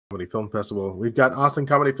Comedy Film Festival. We've got Austin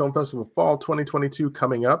Comedy Film Festival Fall 2022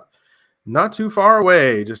 coming up. Not too far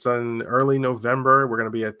away, just in early November. We're going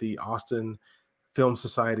to be at the Austin Film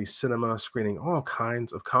Society Cinema screening all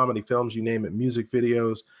kinds of comedy films, you name it, music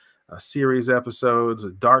videos, series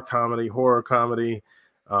episodes, dark comedy, horror comedy,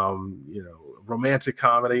 romantic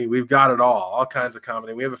comedy. We've got it all kinds of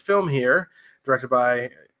comedy. We have a film here directed by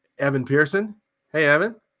Evan Pierson. Hey,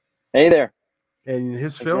 Evan. Hey there. And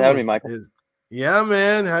his Thanks film for having me, Michael. Yeah,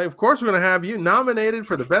 man. Of course, we're going to have you nominated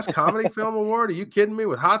for the Best Comedy Film Award. Are you kidding me?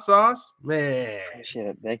 With Hot Sauce? Man. Appreciate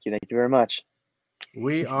it. Thank you. Thank you very much.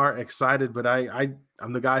 We are excited, but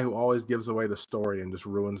I'm the guy who always gives away the story and just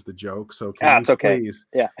ruins the joke. So can you please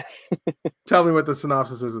tell me what the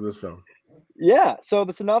synopsis is of this film? Yeah. So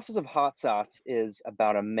the synopsis of Hot Sauce is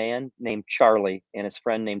about a man named Charlie and his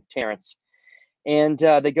friend named Terrance. And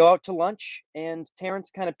they go out to lunch, and Terrance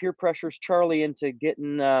kind of peer pressures Charlie into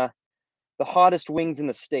getting the hottest wings in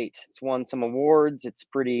the state. It's won some awards. It's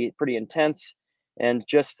pretty intense, and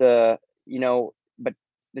just the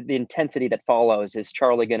intensity that follows. Is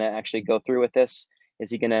Charlie going to actually go through with this? Is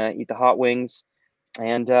he going to eat the hot wings?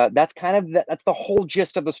 And that's the whole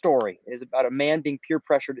gist of the story, is about a man being peer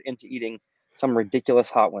pressured into eating some ridiculous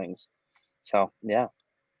hot wings. So yeah.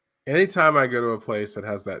 Anytime I go to a place that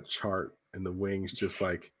has that chart and the wings, just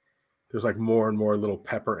like there's like more and more little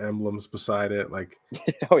pepper emblems beside it. Like,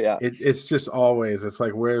 oh yeah, it's just always, it's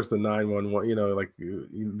like, where's the 911? Like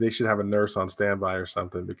they should have a nurse on standby or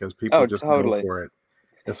something, because people just go for it.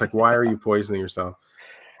 It's like, why are you poisoning yourself?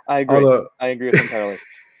 I agree. I agree with entirely.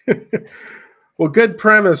 Well, good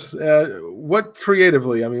premise. What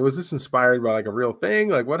creatively? I mean, was this inspired by like a real thing?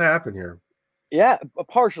 Like, what happened here? Yeah,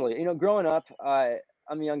 partially. Growing up,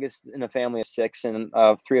 I'm the youngest in a family of 6, and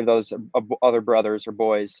 3 of those other brothers or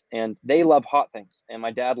boys, and they love hot things. And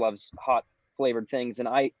my dad loves hot flavored things, and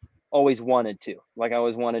I always wanted to. Like, I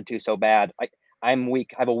always wanted to so bad. I'm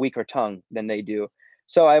weak. I have a weaker tongue than they do.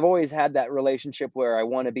 So I've always had that relationship where I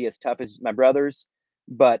want to be as tough as my brothers,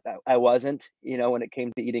 but I wasn't, when it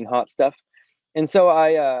came to eating hot stuff. And so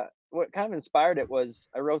what kind of inspired it was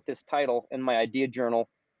I wrote this title in my idea journal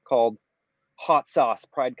called Hot Sauce,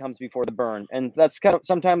 Pride Comes Before the Burn. And that's kind of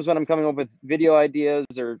sometimes when I'm coming up with video ideas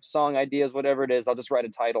or song ideas, whatever it is, I'll just write a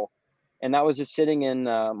title. And that was just sitting in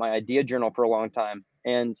my idea journal for a long time.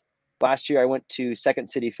 And last year I went to Second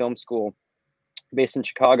City Film School based in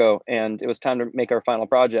Chicago, and it was time to make our final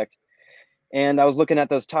project. And I was looking at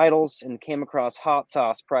those titles and came across Hot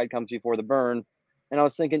Sauce, Pride Comes Before the Burn. And I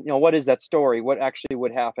was thinking, what is that story? What actually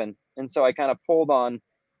would happen? And so I kind of pulled on,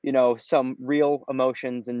 some real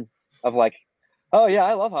emotions and of like, oh yeah,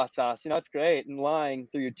 I love hot sauce. It's great. And lying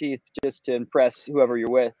through your teeth just to impress whoever you're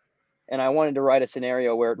with. And I wanted to write a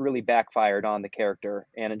scenario where it really backfired on the character,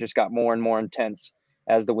 and it just got more and more intense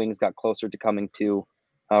as the wings got closer to coming to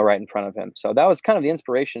right in front of him. So that was kind of the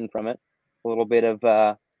inspiration from it. A little bit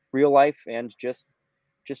of real life, and just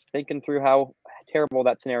thinking through how terrible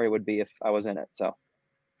that scenario would be if I was in it. So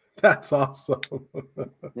that's awesome.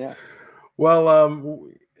 Yeah. Well,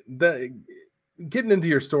 getting into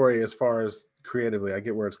your story as far as creatively, I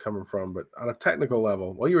get where it's coming from, but on a technical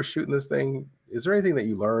level, while you were shooting this thing, is there anything that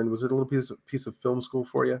you learned? Was it a little piece of film school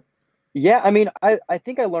for you? Yeah, I mean, I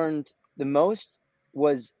think I learned the most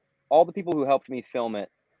was all the people who helped me film it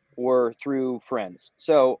were through friends.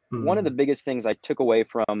 So one of the biggest things I took away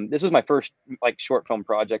from this was my first short film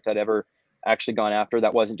project I'd ever actually gone after.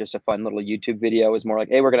 That wasn't just a fun little YouTube video. It was more like,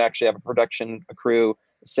 hey, we're gonna actually have a production, a crew,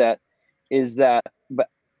 a set. But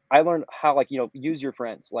I learned how use your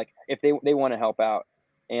friends. Like if they want to help out,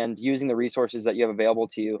 and using the resources that you have available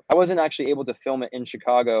to you. I wasn't actually able to film it in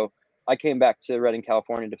Chicago. I came back to Redding,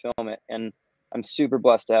 California to film it, and I'm super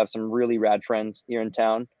blessed to have some really rad friends here in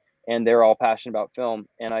town, and they're all passionate about film,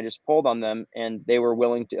 and I just pulled on them, and they were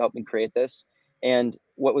willing to help me create this. And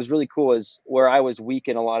what was really cool is where I was weak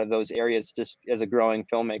in a lot of those areas, just as a growing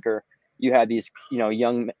filmmaker, you had these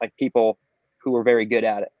young people who were very good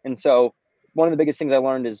at it. And so one of the biggest things I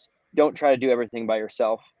learned is don't try to do everything by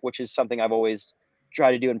yourself, which is something I've always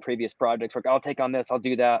tried to do in previous projects. Like, I'll take on this, I'll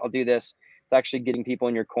do that, I'll do this. It's actually getting people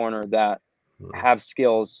in your corner that have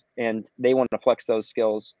skills and they want to flex those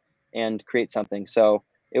skills and create something. So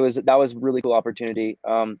that was a really cool opportunity.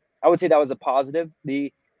 I would say that was a positive.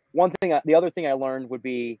 The other thing I learned would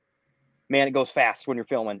be, man, it goes fast when you're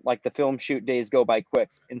filming. Like the film shoot days go by quick.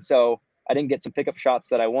 And so I didn't get some pickup shots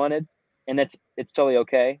that I wanted, and it's totally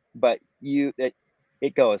okay. But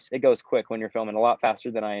it goes quick when you're filming, a lot faster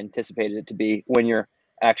than I anticipated it to be when you're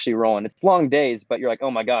actually rolling. It's long days, but you're like,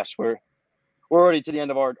 oh my gosh, we're already to the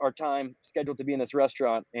end of our time scheduled to be in this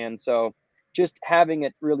restaurant. And so just having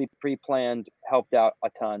it really pre-planned helped out a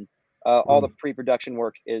ton. all the pre-production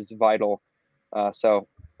work is vital. So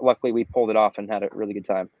luckily we pulled it off and had a really good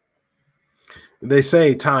time. They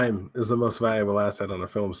say time is the most valuable asset on a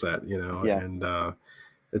film set, you know, Yeah. and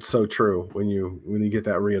it's so true when you get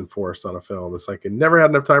that reinforced on a film. It's like you never had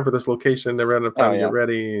enough time for this location, never had enough time to get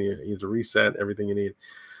ready. You have to reset everything you need.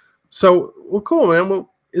 So, well, cool, man.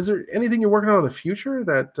 Well, is there anything you're working on in the future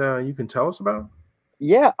that you can tell us about?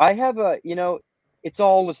 Yeah, I have it's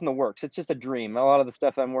all in the works. It's just a dream. A lot of the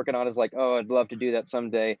stuff I'm working on is like, oh, I'd love to do that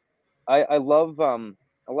someday. I love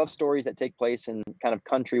stories that take place in kind of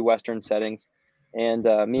country western settings. And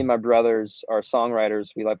me and my brothers are songwriters.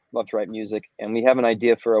 We love to write music, and we have an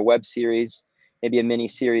idea for a web series, maybe a mini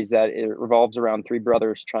series that it revolves around three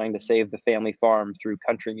brothers trying to save the family farm through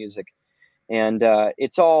country music. And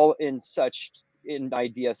it's all in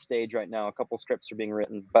idea stage right now. A couple scripts are being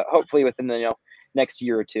written, but hopefully within the next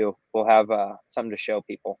year or two, we'll have something to show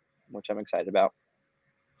people, which I'm excited about.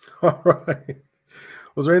 All right.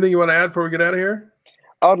 Was there anything you want to add before we get out of here?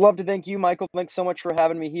 I would love to thank you, Michael. Thanks so much for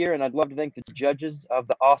having me here. And I'd love to thank the judges of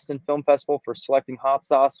the Austin Film Festival for selecting Hot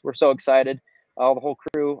Sauce. We're so excited. The whole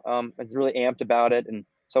crew is really amped about it. And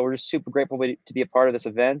so we're just super grateful to be a part of this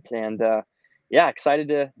event. And yeah, excited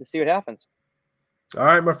to see what happens. All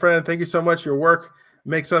right, my friend. Thank you so much. Your work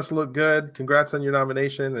makes us look good. Congrats on your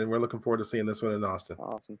nomination. And we're looking forward to seeing this one in Austin.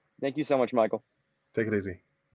 Awesome. Thank you so much, Michael. Take it easy.